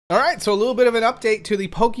All right, so a little bit of an update to the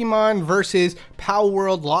Pokemon versus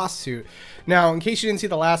Palworld lawsuit. Now, in case you didn't see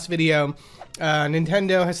the last video,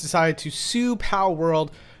 Nintendo has decided to sue Palworld,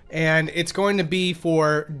 and it's going to be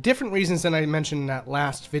for different reasons than I mentioned in that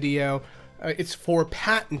last video. It's for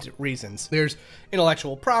patent reasons. There's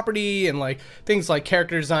intellectual property and like things like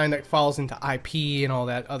character design that falls into IP and all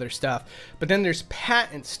that other stuff. But then there's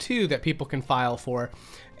patents too that people can file for.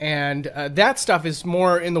 And that stuff is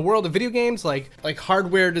more in the world of video games, like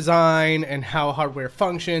hardware design and how hardware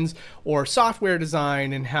functions, or software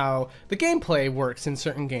design and how the gameplay works in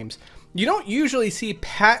certain games. You don't usually see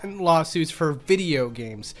patent lawsuits for video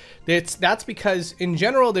games. That's because in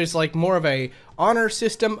general there's like more of a honor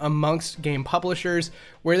system amongst game publishers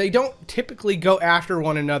where they don't typically go after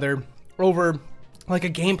one another over like a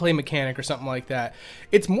gameplay mechanic or something like that.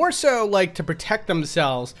 It's more so like to protect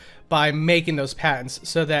themselves by making those patents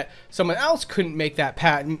so that someone else couldn't make that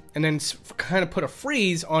patent and then kind of put a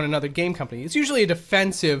freeze on another game company. It's usually a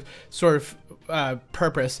defensive sort of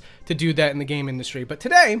purpose to do that in the game industry. But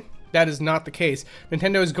today, that is not the case.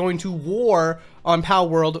 Nintendo is going to war on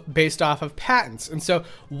Palworld based off of patents. And so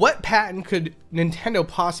what patent could Nintendo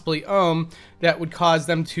possibly own that would cause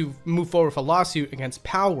them to move forward with a lawsuit against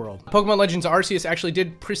Palworld? Pokemon Legends Arceus actually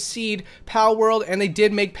did precede Palworld, and they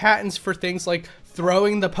did make patents for things like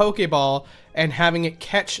throwing the Pokeball and having it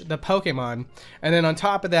catch the Pokemon. And then on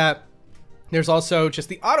top of that, there's also just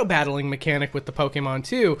the auto-battling mechanic with the Pokemon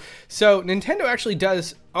too. So Nintendo actually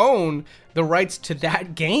does own the rights to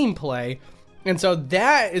that gameplay. And so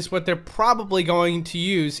that is what they're probably going to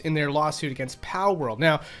use in their lawsuit against Palworld.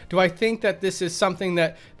 Now, do I think that this is something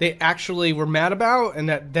that they actually were mad about and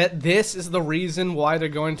that this is the reason why they're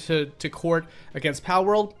going to court against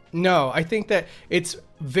Palworld? No, I think that it's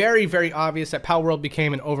very, very obvious that Palworld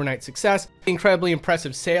became an overnight success, incredibly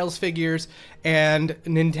impressive sales figures, and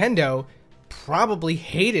Nintendo probably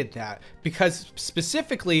hated that because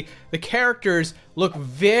specifically the characters look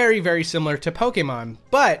very, very similar to Pokemon.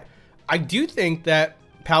 But I do think that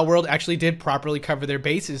Palworld actually did properly cover their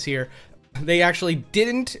bases here. They actually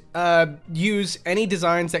didn't use any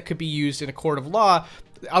designs that could be used in a court of law.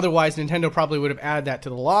 Otherwise, Nintendo probably would have added that to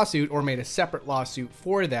the lawsuit or made a separate lawsuit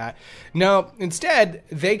for that. No, instead,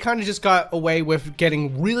 they kind of just got away with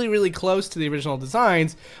getting really, really close to the original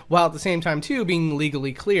designs, while at the same time, too, being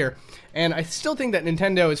legally clear. And I still think that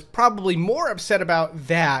Nintendo is probably more upset about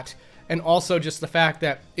that, and also just the fact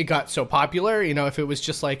that it got so popular. You know, if it was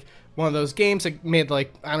just like one of those games that made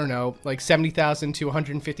like, I don't know, like 70,000 to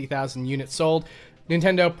 150,000 units sold,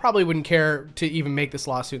 Nintendo probably wouldn't care to even make this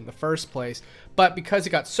lawsuit in the first place. But because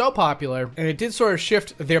it got so popular, and it did sort of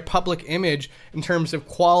shift their public image in terms of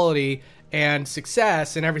quality and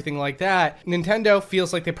success and everything like that, Nintendo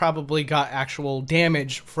feels like they probably got actual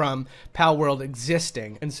damage from Palworld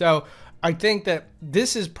existing. And so I think that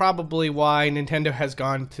this is probably why Nintendo has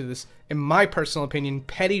gone to this, in my personal opinion,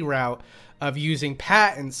 petty route of using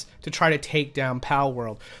patents to try to take down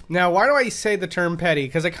Palworld. Now, why do I say the term petty?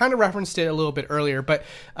 Because I kind of referenced it a little bit earlier, but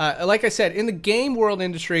like I said, in the game world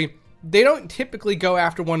industry, they don't typically go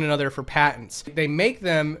after one another for patents. They make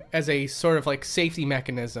them as a sort of like safety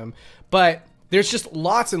mechanism, but there's just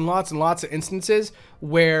lots and lots and lots of instances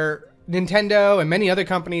where Nintendo and many other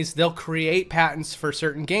companies, they'll create patents for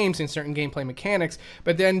certain games and certain gameplay mechanics,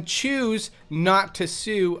 but then choose not to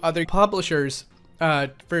sue other publishers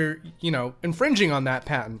for, you know, infringing on that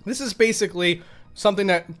patent. This is basically something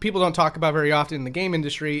that people don't talk about very often in the game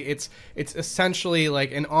industry. It's essentially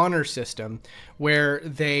like an honor system where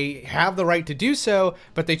they have the right to do so,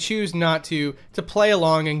 but they choose not to play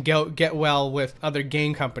along and get well with other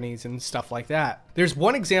game companies and stuff like that. There's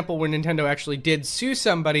one example where Nintendo actually did sue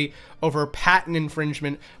somebody over patent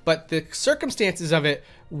infringement, but the circumstances of it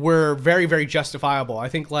were very, very justifiable. I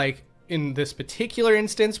think like in this particular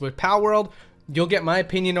instance with Palworld, you'll get my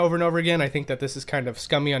opinion over and over again. I think that this is kind of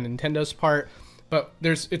scummy on Nintendo's part, but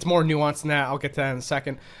it's more nuanced than that. I'll get to that in a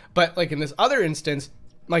second. But like in this other instance,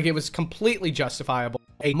 like it was completely justifiable.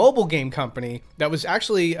 A mobile game company that was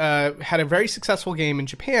actually had a very successful game in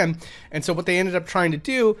Japan, and so what they ended up trying to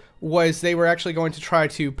do was they were actually going to try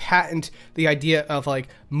to patent the idea of like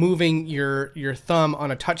moving your thumb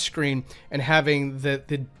on a touchscreen and having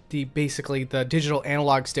the basically the digital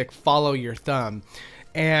analog stick follow your thumb.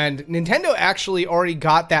 And Nintendo actually already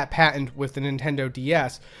got that patent with the Nintendo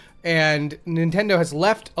DS. And Nintendo has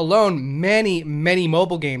left alone many, many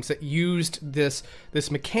mobile games that used this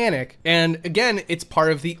mechanic. And again, it's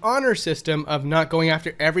part of the honor system of not going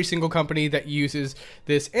after every single company that uses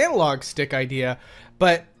this analog stick idea.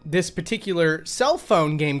 But this particular cell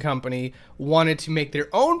phone game company wanted to make their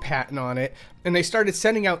own patent on it, and they started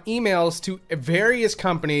sending out emails to various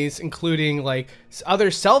companies, including like other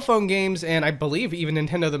cell phone games, and I believe even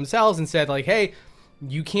Nintendo themselves, and said like, hey,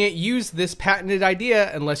 you can't use this patented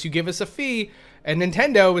idea unless you give us a fee. And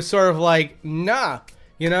Nintendo was sort of like, nah,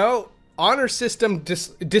 you know, honor system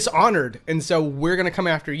dishonored, and so we're going to come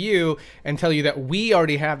after you and tell you that we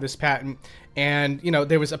already have this patent. And, you know,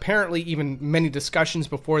 there was apparently even many discussions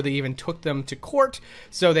before they even took them to court.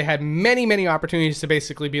 So they had many, many opportunities to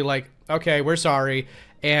basically be like, okay, we're sorry,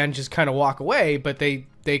 and just kind of walk away. But they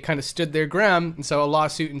kind of stood their ground. And so a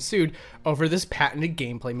lawsuit ensued over this patented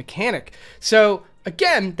gameplay mechanic. So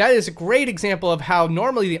again, that is a great example of how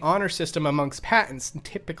normally the honor system amongst patents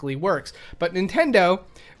typically works. But Nintendo,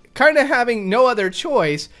 kind of having no other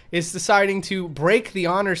choice, is deciding to break the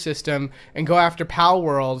honor system and go after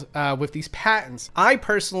Palworld with these patents. I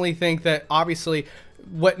personally think that obviously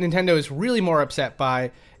what Nintendo is really more upset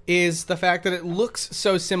by is the fact that it looks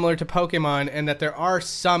so similar to Pokemon, and that there are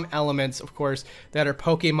some elements, of course, that are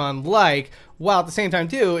Pokemon-like, while at the same time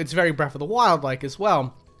too, it's very Breath of the Wild-like as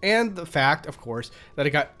well. And the fact, of course, that it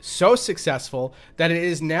got so successful that it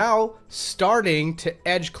is now starting to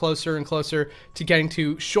edge closer and closer to getting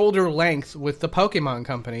to shoulder length with the Pokemon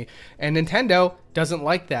company. And Nintendo doesn't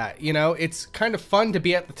like that. You know, it's kind of fun to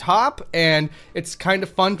be at the top, and it's kind of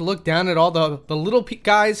fun to look down at all the little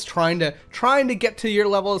guys trying to get to your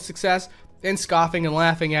level of success, and scoffing and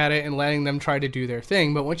laughing at it and letting them try to do their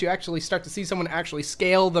thing. But once you actually start to see someone actually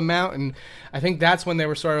scale the mountain, I think that's when they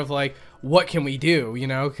were sort of like, what can we do? You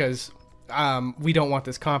know, because we don't want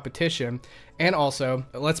this competition. And also,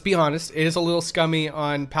 let's be honest, it is a little scummy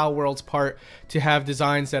on Palworld's part to have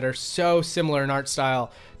designs that are so similar in art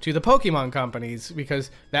style to the Pokemon companies, because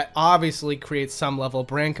that obviously creates some level of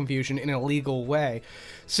brand confusion in a legal way.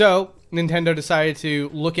 So Nintendo decided to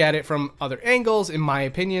look at it from other angles. In my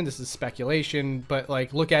opinion, this is speculation, but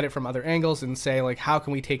like look at it from other angles and say like, how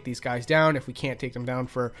can we take these guys down if we can't take them down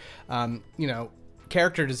for, you know,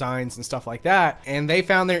 character designs and stuff like that. And they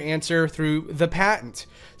found their answer through the patent.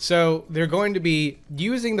 So they're going to be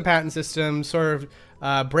using the patent system, sort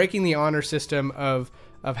of breaking the honor system of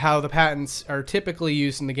how the patents are typically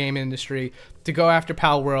used in the game industry, to go after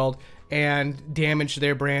Palworld and damage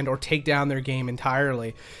their brand or take down their game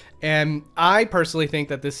entirely. And I personally think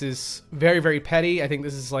that this is very, very petty. I think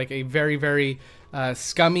this is like a very, very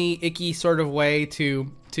scummy, icky sort of way to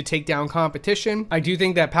take down competition. I do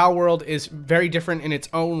think that Palworld is very different in its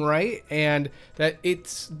own right, and that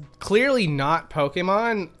it's clearly not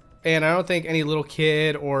Pokemon. And I don't think any little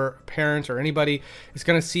kid or parent or anybody is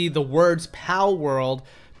going to see the words Palworld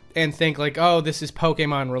and think like, oh, this is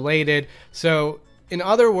Pokemon related. So in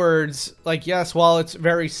other words, like, yes, while it's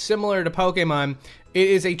very similar to Pokemon, it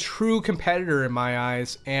is a true competitor in my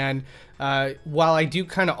eyes. And while I do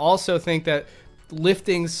kind of also think that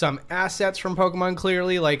lifting some assets from Pokemon,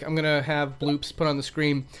 clearly, like I'm gonna have bloops put on the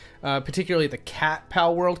screen, particularly the cat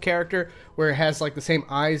Palworld character, where it has like the same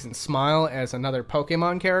eyes and smile as another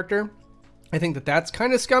Pokemon character. I think that that's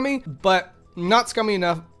kind of scummy, but not scummy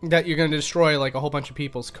enough that you're going to destroy like a whole bunch of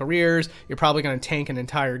people's careers. You're probably going to tank an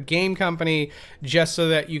entire game company just so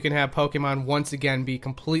that you can have Pokemon once again be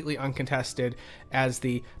completely uncontested as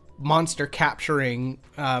the monster capturing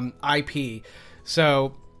IP.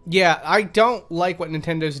 So yeah, I don't like what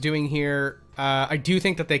Nintendo's doing here. I do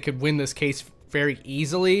think that they could win this case very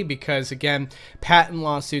easily, because again, patent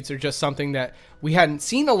lawsuits are just something that we hadn't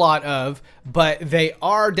seen a lot of, but they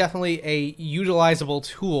are definitely a utilizable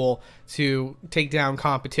tool to take down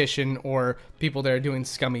competition or people that are doing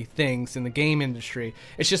scummy things in the game industry.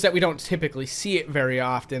 It's just that we don't typically see it very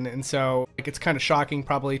often, and so like, it's kind of shocking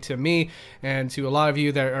probably to me and to a lot of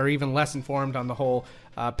you that are even less informed on the whole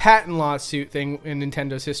patent lawsuit thing in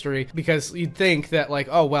Nintendo's history, because you'd think that like,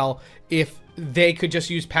 oh well, if they could just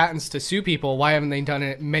use patents to sue people, why haven't they done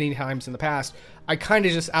it many times in the past? I kind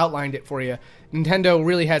of just outlined it for you. Nintendo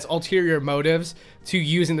really has ulterior motives to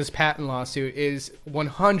using this patent lawsuit, is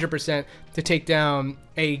 100% to take down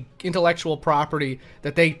a intellectual property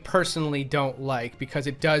that they personally don't like, because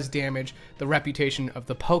it does damage the reputation of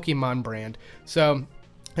the Pokemon brand. So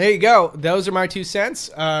there you go. Those are my 2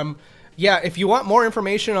 cents. Yeah, if you want more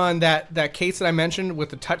information on that case that I mentioned with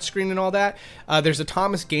the touchscreen and all that, there's a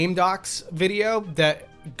Thomas Game Docs video that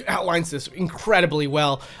outlines this incredibly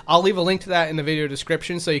well. I'll leave a link to that in the video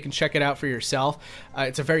description so you can check it out for yourself.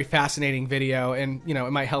 It's a very fascinating video, and you know,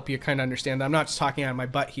 it might help you kind of understand that I'm not just talking out of my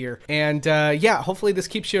butt here. And yeah, hopefully this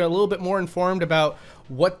keeps you a little bit more informed about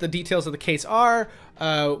what the details of the case are,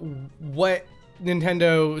 what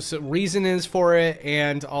Nintendo's reason is for it,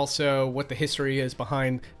 and also what the history is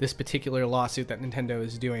behind this particular lawsuit that Nintendo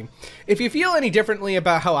is doing. If you feel any differently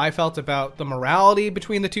about how I felt about the morality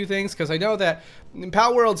between the two things, because I know that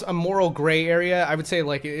Palworld's a moral gray area, I would say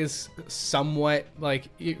like it is somewhat like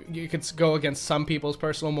you could go against some people's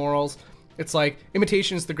personal morals. It's like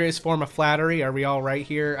imitation is the greatest form of flattery. Are we all right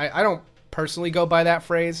here? I don't personally go by that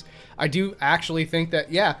phrase. I do actually think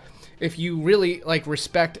that, yeah, if you really like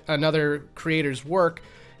respect another creator's work,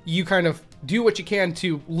 you kind of do what you can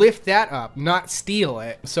to lift that up, not steal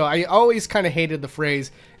it. So I always kind of hated the phrase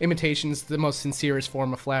imitation's the most sincerest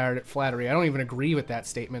form of flattery. I don't even agree with that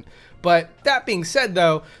statement. But that being said,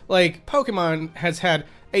 though, like Pokemon has had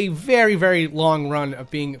a very, very long run of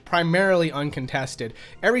being primarily uncontested.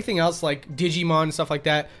 Everything else, like Digimon and stuff like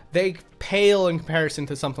that, they pale in comparison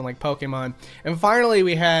to something like Pokemon. And finally,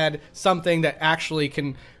 we had something that actually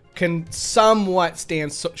can somewhat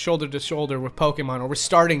stand shoulder to shoulder with Pokemon, or we're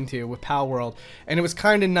starting to with Palworld, and it was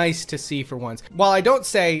kind of nice to see for once. While I don't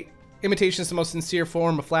say imitation is the most sincere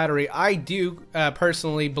form of flattery, I do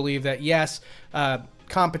personally believe that yes,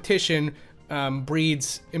 competition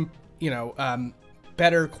breeds,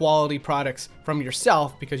 better quality products from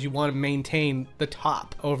yourself because you want to maintain the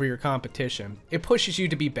top over your competition. It pushes you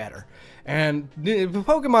to be better. And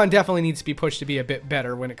Pokemon definitely needs to be pushed to be a bit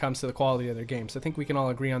better when it comes to the quality of their games. I think we can all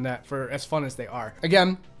agree on that, for as fun as they are.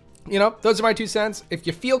 Again, those are my 2 cents. If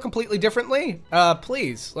you feel completely differently,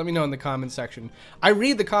 please let me know in the comments section. I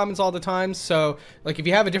read the comments all the time, so like if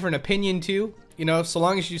you have a different opinion too, so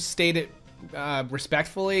long as you state it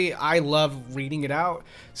respectfully, I love reading it out.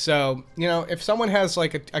 So if someone has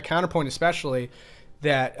like a counterpoint especially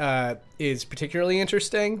that is particularly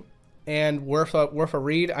interesting and worth a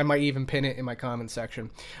read, I might even pin it in my comments section.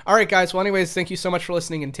 All right, guys. Well, anyways, thank you so much for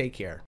listening, and take care.